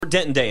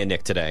Denton Day and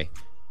Nick today.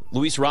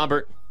 Luis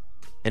Robert,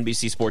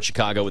 NBC Sports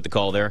Chicago with the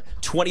call there.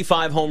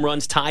 25 home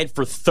runs, tied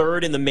for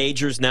third in the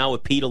majors now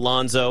with Pete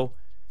Alonso.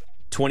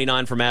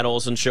 29 for Matt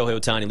Olson. Shohei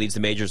Ohtani leads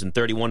the majors in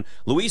 31.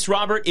 Luis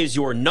Robert is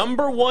your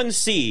number one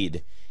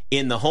seed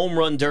in the Home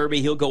Run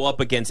Derby. He'll go up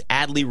against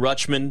Adley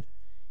Rutschman.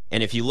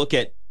 And if you look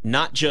at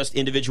not just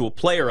individual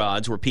player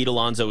odds, where Pete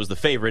Alonso is the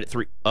favorite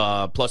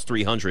at plus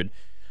 300,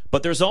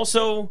 but there's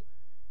also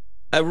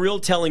a real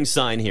telling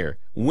sign here.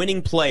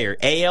 Winning player,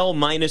 AL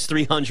minus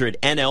 300,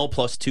 NL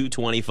plus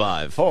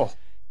 225. Oh.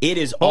 It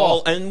is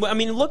all, and I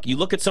mean, look, you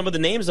look at some of the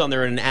names on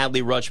there in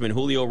Adley Rutschman,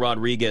 Julio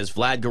Rodriguez,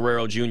 Vlad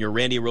Guerrero Jr.,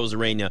 Randy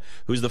Rosarena,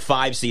 who's the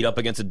 5 seed up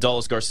against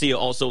Adolis Garcia,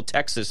 also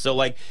Texas. So,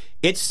 like,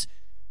 there's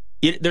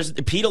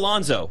Pete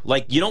Alonso.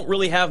 Like, you don't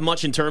really have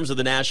much in terms of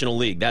the National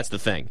League. That's the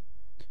thing.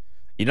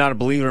 You're not a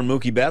believer in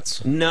Mookie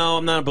Betts? No,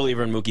 I'm not a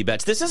believer in Mookie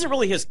Betts. This isn't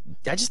really his,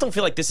 I just don't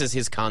feel like this is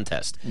his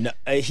contest. No,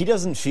 he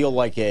doesn't feel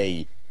like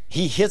he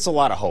hits a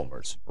lot of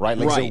homers, right?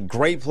 Like, right. He's a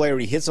great player.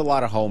 He hits a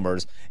lot of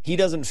homers. He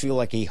doesn't feel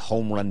like a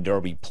home run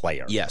derby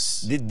player.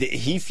 Yes.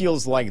 He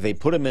feels like they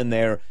put him in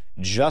there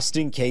just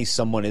in case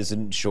someone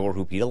isn't sure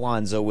who Pete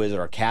Alonso is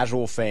or a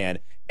casual fan.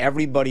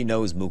 Everybody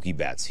knows Mookie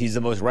Betts. He's the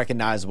most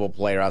recognizable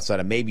player outside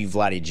of maybe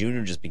Vladdy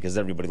Jr., just because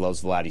everybody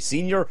loves Vladdy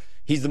Sr.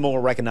 He's the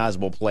more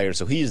recognizable player,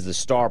 so he is the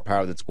star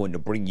power that's going to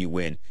bring you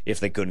in if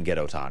they couldn't get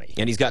Ohtani.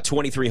 And he's got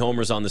 23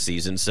 homers on the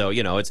season, so,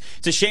 you know, it's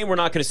a shame we're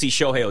not going to see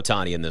Shohei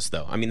Ohtani in this,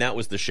 though. I mean, that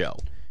was the show.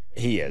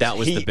 He is. That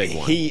was the big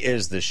one. He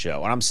is the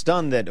show. And I'm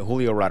stunned that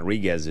Julio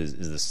Rodriguez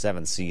is the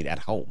 7th seed at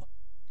home.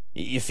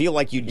 You feel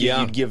like you'd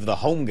give the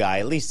home guy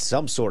at least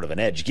some sort of an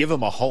edge. Give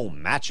him a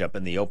home matchup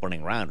in the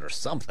opening round or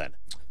something.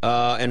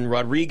 And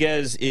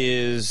Rodriguez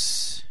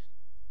is...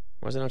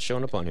 Why is it not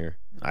showing up on here?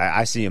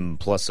 I see him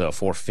plus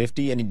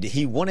 450, and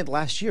he won it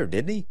last year,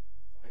 didn't he?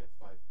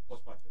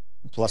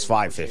 Plus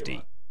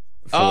 550.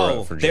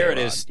 For there it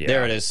is. Yeah.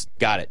 There it is.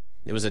 Got it.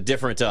 It was a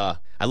different...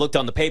 I looked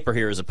on the paper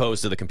here as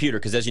opposed to the computer,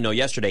 because as you know,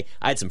 yesterday,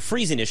 I had some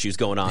freezing issues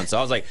going on, so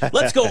I was like,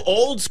 let's go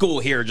old school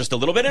here just a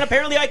little bit, and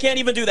apparently I can't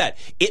even do that.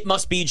 It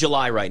must be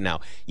July right now.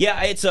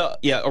 Yeah, it's a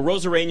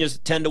Rosarena's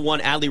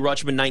 10-1, Adley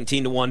Rutschman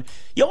 19-1.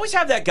 You always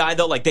have that guy,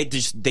 though, like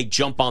they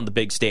jump on the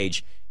big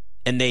stage,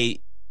 and they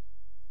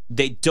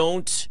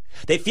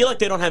feel like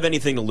they don't have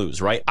anything to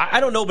lose, right? I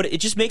don't know, but it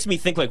just makes me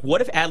think, like,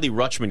 what if Adley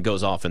Rutschman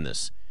goes off in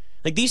this?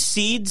 Like, these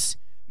seeds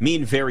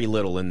mean very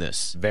little in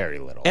this. Very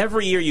little.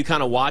 Every year you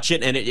kind of watch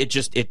it, and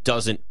it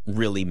doesn't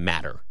really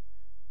matter.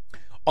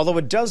 Although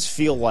it does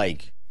feel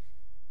like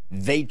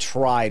they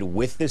tried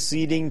with the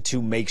seeding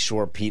to make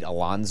sure Pete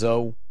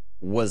Alonso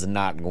was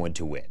not going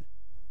to win.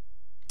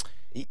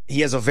 He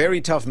has a very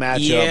tough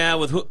matchup. Yeah,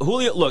 with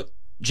Julio. Look,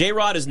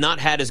 J-Rod has not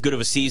had as good of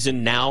a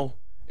season now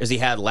as he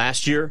had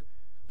last year,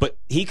 but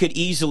he could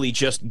easily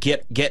just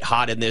get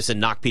hot in this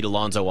and knock Pete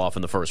Alonso off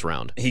in the first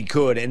round. He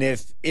could, and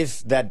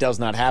if that does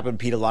not happen,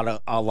 Pete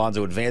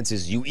Alonso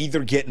advances. You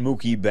either get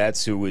Mookie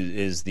Betts, who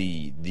is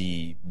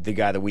the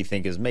guy that we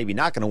think is maybe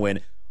not going to win,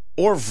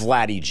 or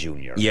Vladdy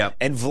Jr. Yep.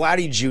 And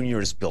Vladdy Jr.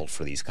 is built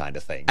for these kind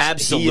of things.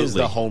 Absolutely. He is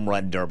the home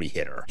run derby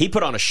hitter. He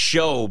put on a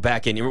show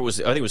back in, I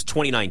think it was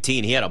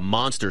 2019. He had a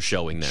monster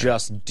showing there.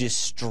 Just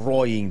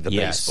destroying the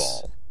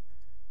baseball.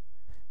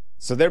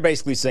 So they're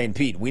basically saying,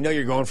 Pete, we know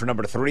you're going for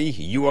number 3.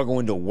 You are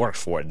going to work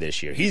for it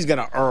this year. He's going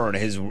to earn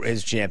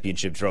his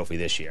championship trophy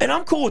this year. And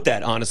I'm cool with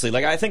that, honestly.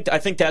 Like I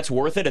think that's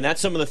worth it, and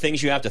that's some of the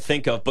things you have to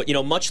think of. But, you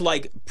know, much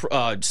like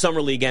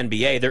Summer League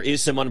NBA, there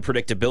is some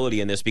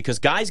unpredictability in this because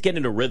guys get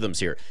into rhythms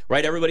here,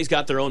 right? Everybody's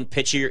got their own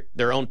pitcher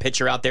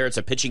out there. It's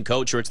a pitching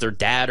coach, or it's their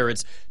dad, or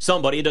it's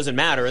somebody. It doesn't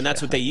matter, and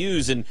that's what they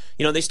use. And,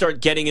 you know, they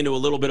start getting into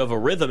a little bit of a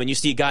rhythm, and you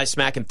see guys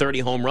smacking 30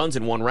 home runs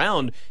in one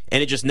round,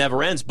 and it just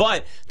never ends.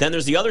 But then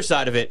there's the other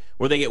side of it,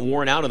 where they get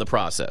worn out in the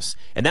process.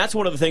 And that's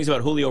one of the things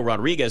about Julio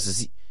Rodriguez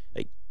is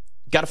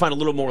got to find a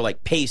little more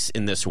like pace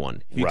in this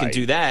one. You can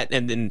do that,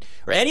 and then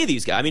or any of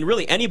these guys. I mean,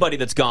 really anybody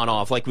that's gone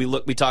off. Like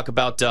we talk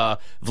about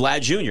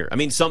Vlad Jr. I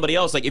mean, somebody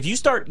else. Like if you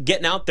start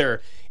getting out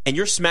there and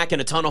you're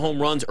smacking a ton of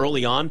home runs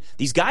early on,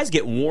 these guys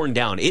get worn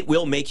down. It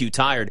will make you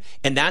tired,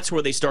 and that's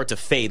where they start to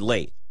fade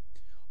late.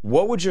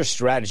 What would your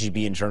strategy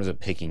be in terms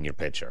of picking your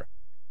pitcher?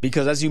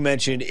 Because as you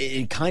mentioned,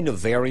 it kind of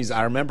varies.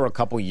 I remember a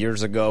couple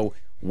years ago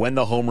when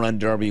the Home Run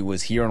Derby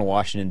was here in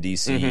Washington,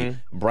 D.C.,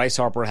 Bryce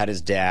Harper had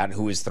his dad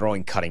who was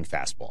throwing cutting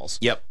fastballs.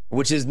 Yep.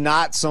 Which is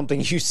not something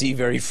you see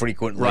very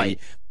frequently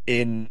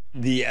in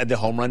the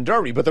Home Run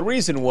Derby. But the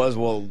reason was,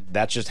 well,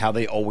 that's just how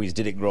they always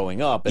did it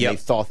growing up, and they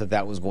thought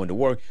that was going to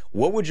work.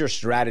 What would your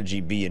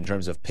strategy be in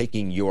terms of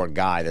picking your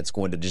guy that's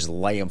going to just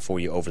lay him for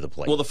you over the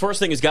plate? Well, the first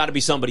thing has got to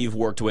be somebody you've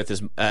worked with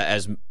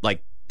as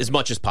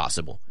much as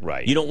possible.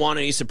 Right. You don't want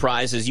any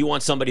surprises. You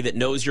want somebody that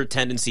knows your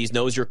tendencies,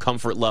 knows your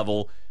comfort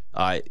level,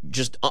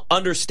 just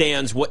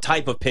understands what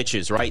type of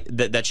pitches, right,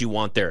 that you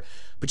want there.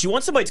 But you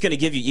want somebody that's going to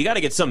give you got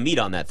to get some meat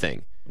on that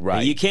thing.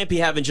 Right. You can't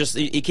be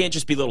it can't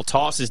just be little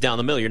tosses down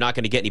the middle. You're not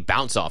going to get any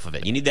bounce off of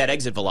it. You need that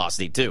exit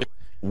velocity too.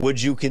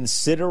 Would you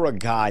consider a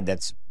guy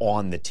that's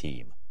on the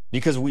team?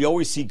 Because we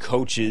always see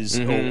coaches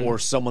or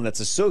someone that's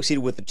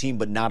associated with the team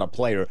but not a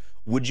player.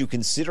 Would you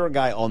consider a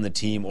guy on the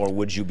team, or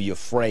would you be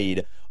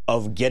afraid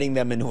of getting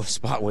them into a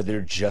spot where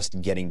they're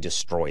just getting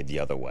destroyed the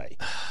other way?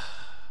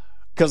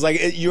 Because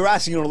you're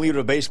asking a leader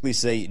to basically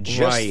say,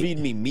 just feed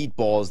me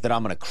meatballs that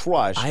I'm going to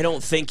crush. I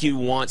don't think you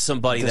want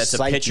somebody that's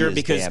a pitcher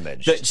because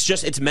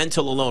it's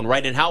mental alone,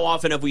 right? And how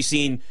often have we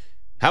seen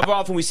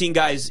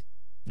guys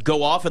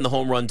go off in the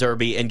home run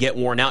derby and get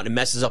worn out and it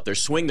messes up their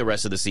swing the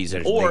rest of the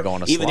season? Or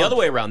even the other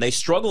way around, they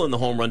struggle in the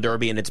home run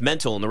derby and it's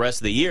mental, and the rest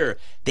of the year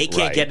they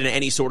can't get into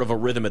any sort of a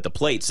rhythm at the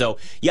plate. So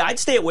yeah, I'd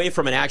stay away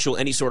from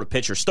any sort of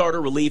pitcher,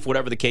 starter, relief,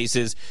 whatever the case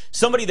is.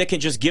 Somebody that can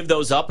just give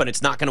those up and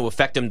it's not going to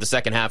affect them the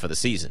second half of the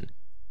season.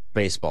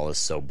 Baseball is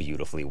so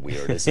beautifully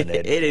weird, isn't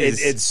it? It is.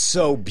 It's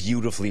so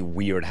beautifully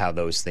weird how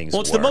those things work.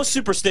 Well, it's the most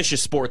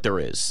superstitious sport there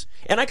is.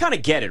 And I kind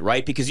of get it,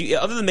 right? Because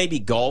other than maybe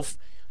golf,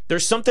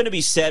 there's something to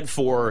be said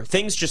for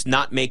things just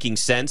not making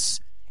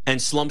sense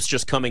and slumps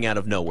just coming out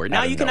of nowhere.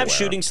 Now, you can have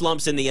shooting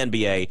slumps in the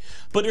NBA,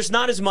 but there's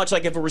not as much.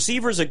 Like, if a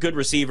receiver's a good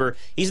receiver,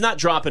 he's not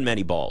dropping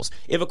many balls.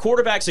 If a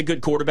quarterback's a good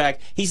quarterback,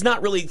 he's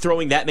not really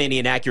throwing that many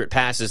inaccurate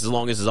passes as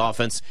long as his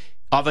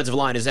offensive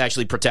line is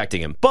actually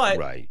protecting him. But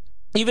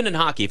even in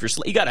hockey, if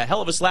you got a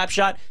hell of a slap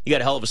shot, you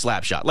got a hell of a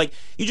slap shot. Like,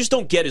 you just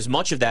don't get as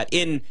much of that.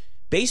 In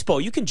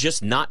baseball, you can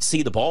just not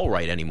see the ball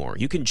right anymore.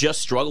 You can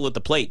just struggle at the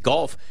plate.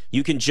 Golf,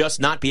 you can just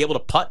not be able to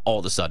putt all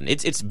of a sudden.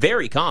 It's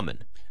very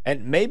common.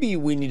 And maybe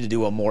we need to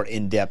do a more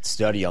in-depth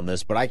study on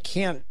this, but I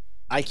can't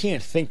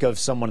think of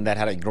someone that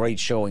had a great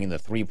showing in the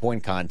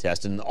three-point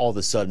contest and all of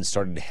a sudden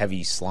started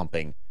heavy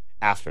slumping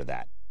after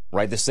that.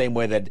 Right, the same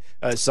way that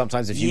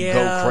sometimes if you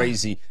go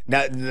crazy.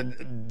 Now,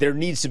 there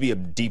needs to be a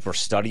deeper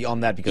study on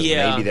that because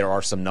maybe there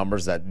are some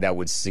numbers that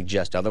would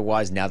suggest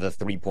otherwise. Now the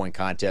three-point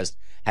contest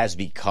has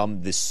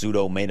become this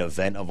pseudo-main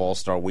event of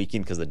All-Star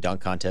Weekend because the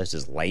dunk contest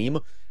is lame.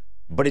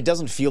 But it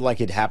doesn't feel like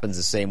it happens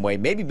the same way.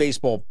 Maybe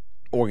baseball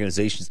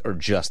organizations are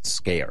just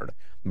scared.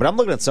 But I'm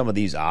looking at some of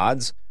these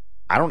odds.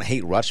 I don't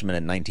hate Rutschman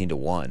at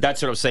 19-1.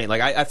 That's what I'm saying.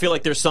 Like, I feel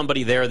like there's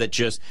somebody there that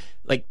just,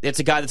 like, it's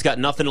a guy that's got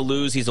nothing to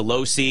lose. He's a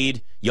low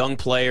seed, young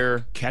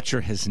player.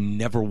 Catcher has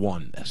never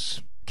won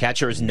this.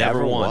 Catcher has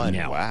never won.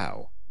 No.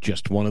 Wow.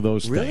 Just one of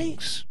those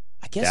things.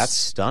 I guess that's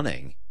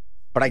stunning.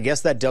 But I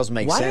guess that does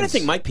make sense. Why did I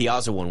think Mike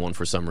Piazza won one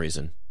for some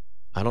reason?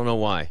 I don't know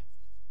why.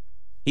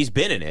 He's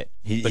been in it,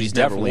 but he's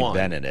never won.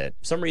 Been in it.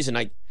 For some reason,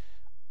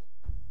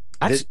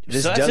 This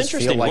does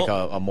feel like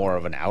a more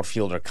of an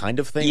outfielder kind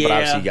of thing, but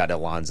obviously you got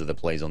Alonso that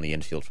plays on the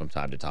infield from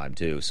time to time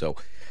too. So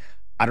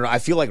I don't know. I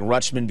feel like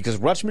Rutschman, because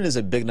Rutschman is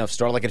a big enough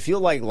star. Like, I feel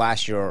like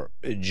last year,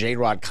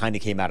 J-Rod kind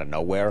of came out of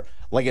nowhere.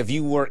 Like, if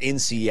you were in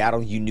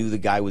Seattle, you knew the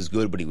guy was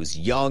good, but he was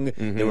young.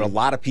 There were a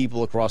lot of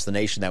people across the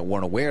nation that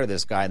weren't aware of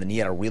this guy, and then he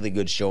had a really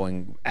good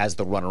showing as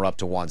the runner-up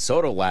to Juan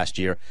Soto last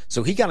year.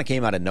 So he kind of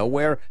came out of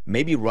nowhere.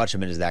 Maybe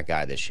Rutschman is that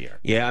guy this year.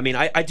 Yeah, I mean,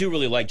 I do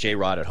really like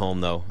J-Rod at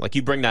home, though. Like,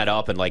 you bring that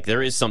up, and, like,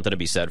 there is something to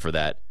be said for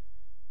that,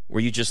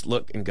 where you just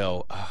look and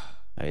go,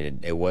 I mean,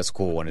 it was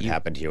cool when it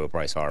happened here with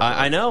Bryce Harper.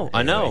 I know.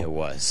 It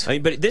was. I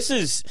mean, but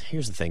here's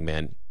the thing,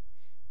 man.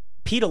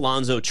 Pete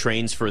Alonso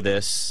trains for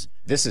this.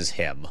 This is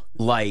him.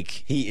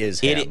 Like, he is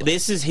him.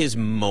 This is his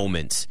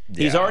moment.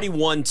 Yeah. He's already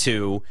won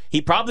 2.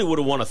 He probably would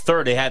have won a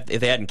third if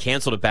they hadn't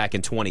canceled it back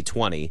in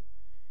 2020.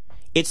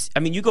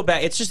 You go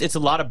back, it's a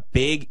lot of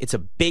big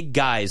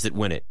guys that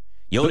win it.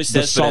 Yoenis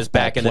Cespedes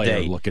back in the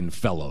day. Looking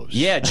fellows.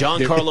 Yeah,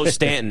 John Carlos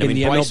Stanton. In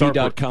the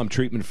MLB.com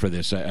treatment for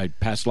this, I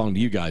passed along to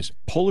you guys.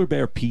 Polar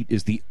Bear Pete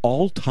is the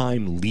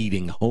all-time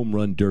leading home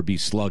run derby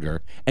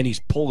slugger, and he's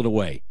pulling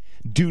away.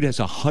 Dude has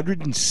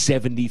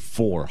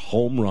 174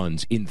 home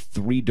runs in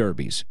 3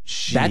 derbies.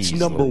 Jeez, that's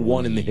number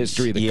 1 in the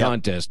history of the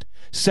contest.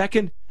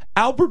 Second,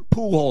 Albert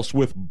Pujols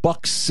with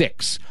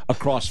 $106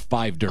 across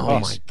 5 derbies. Oh,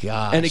 my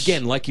gosh. And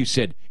again, like you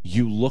said,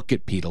 you look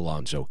at Pete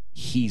Alonso.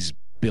 He's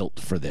built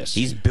for this.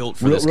 He's built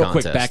for this contest.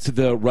 Real quick, back to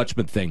the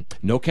Rutschman thing.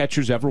 No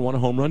catchers ever won a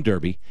home run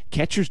derby.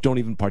 Catchers don't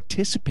even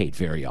participate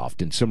very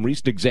often. Some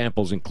recent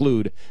examples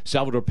include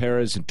Salvador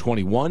Perez in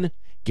 21,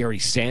 Gary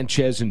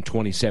Sanchez in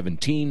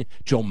 2017,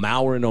 Joe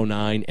Mauer in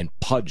 09, and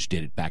Pudge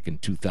did it back in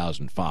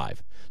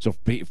 2005.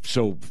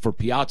 So for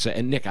Piazza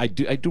and Nick, I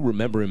do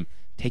remember him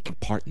taking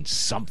part in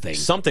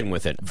something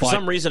with it. For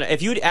some reason,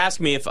 if you'd asked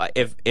me if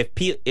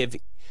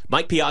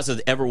Mike Piazza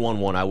had ever won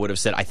one, I would have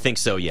said I think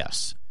so.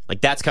 Yes. Like,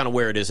 that's kind of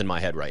where it is in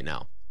my head right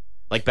now.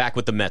 Like, back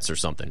with the Mets or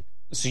something.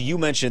 So you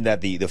mentioned that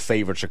the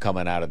favorites are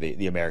coming out of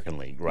the American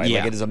League, right? Yeah.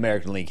 Like, it is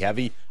American League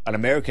heavy. An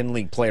American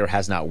League player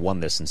has not won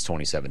this since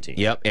 2017.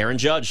 Yep, Aaron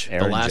Judge,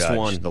 the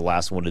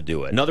last one to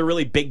do it. Another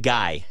really big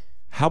guy.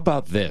 How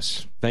about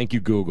this? Thank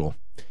you, Google.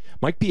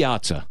 Mike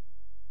Piazza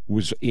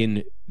was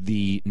in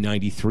the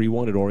 93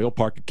 one at Oriole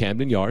Park at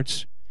Camden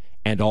Yards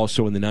and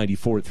also in the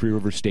 94 at Three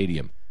Rivers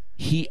Stadium.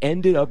 He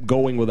ended up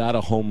going without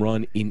a home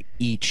run in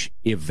each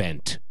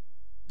event.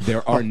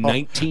 There are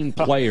 19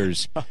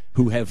 players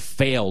who have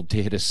failed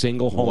to hit a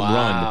single home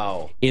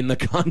run in the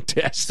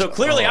contest. So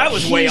clearly I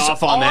was way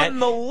off on that.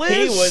 The list.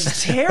 He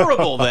was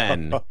terrible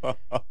then.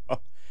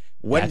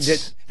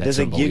 Does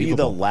it give you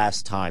the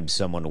last time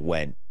someone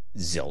went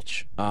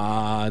Zilch.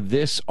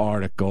 This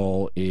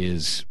article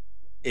is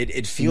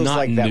It feels not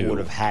like that new, would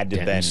have had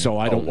to been so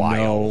I don't a while.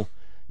 know.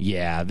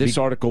 Yeah, this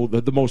article,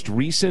 the most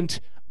recent,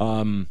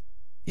 Yasiel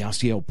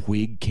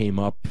Puig came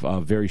up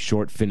very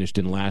short, finished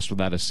in last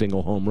without a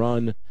single home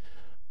run.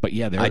 But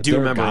yeah, I do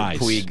remember guys.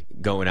 Puig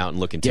going out and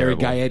looking Gary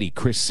terrible. Gaetti,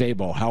 Chris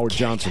Sabo, Howard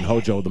Johnson,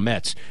 Hojo, the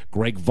Mets,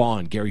 Greg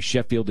Vaughn, Gary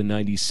Sheffield in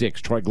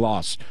 '96, Troy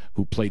Gloss,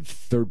 who played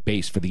third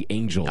base for the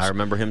Angels. I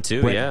remember him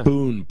too, Brett yeah.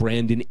 Boone,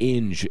 Brandon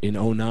Inge in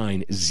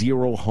 '09,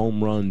 0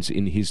 home runs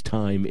in his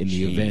time in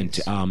the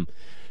event.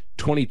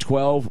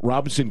 2012,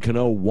 Robinson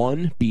Cano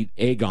won, beat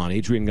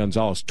Adrian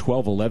Gonzalez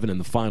 12-11 in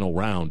the final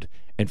round,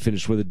 and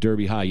finished with a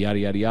derby high, yada,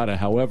 yada, yada.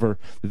 However,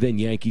 the then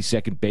Yankee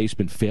second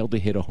baseman failed to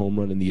hit a home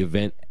run in the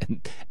event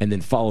and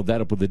then followed that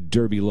up with a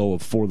derby low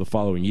of 4 the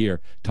following year,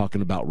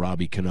 talking about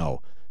Robbie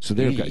Cano. So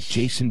there,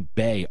 Jason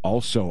Bay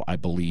also, I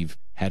believe,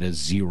 had a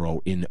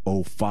 0 in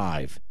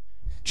 05.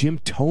 Jim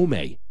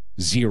Tomei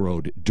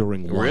zeroed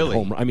during one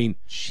home run. I mean,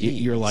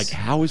 you're like,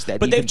 how is that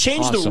But even they've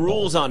changed possible? the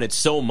rules on it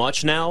so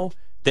much now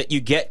that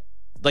you get,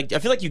 like, I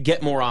feel like you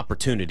get more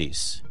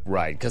opportunities.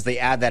 Right, because they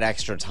add that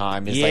extra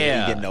time. It's like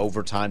you get an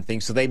overtime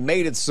thing. So they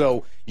made it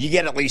so you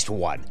get at least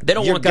one. They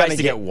don't want guys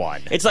to get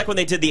one. It's like when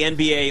they did the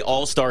NBA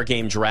All-Star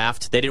Game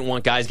draft. They didn't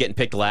want guys getting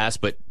picked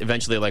last, but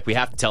eventually, like, we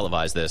have to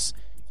televise this.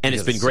 And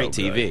it's been great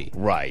TV.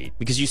 Right.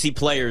 Because you see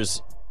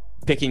players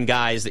picking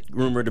guys that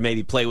rumored to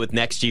maybe play with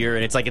next year,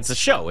 and it's like it's a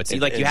show. It's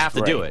like you have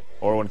to do it.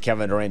 Or when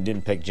Kevin Durant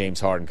didn't pick James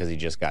Harden because he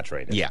just got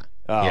traded. Yeah.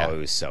 Oh, yeah. It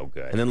was so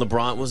good. And then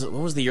LeBron, what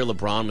was the year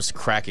LeBron was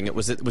cracking it?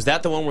 Was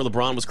that the one where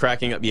LeBron was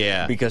cracking up?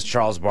 Yeah. Because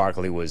Charles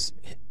Barkley was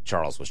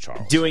Charles.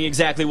 Doing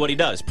exactly what he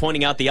does,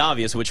 pointing out the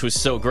obvious, which was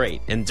so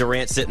great. And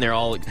Durant sitting there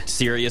all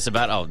serious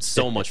about, it's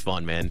so much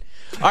fun, man.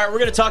 All right, we're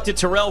going to talk to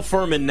Terrell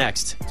Furman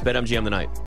next. It's BetMGM Tonight.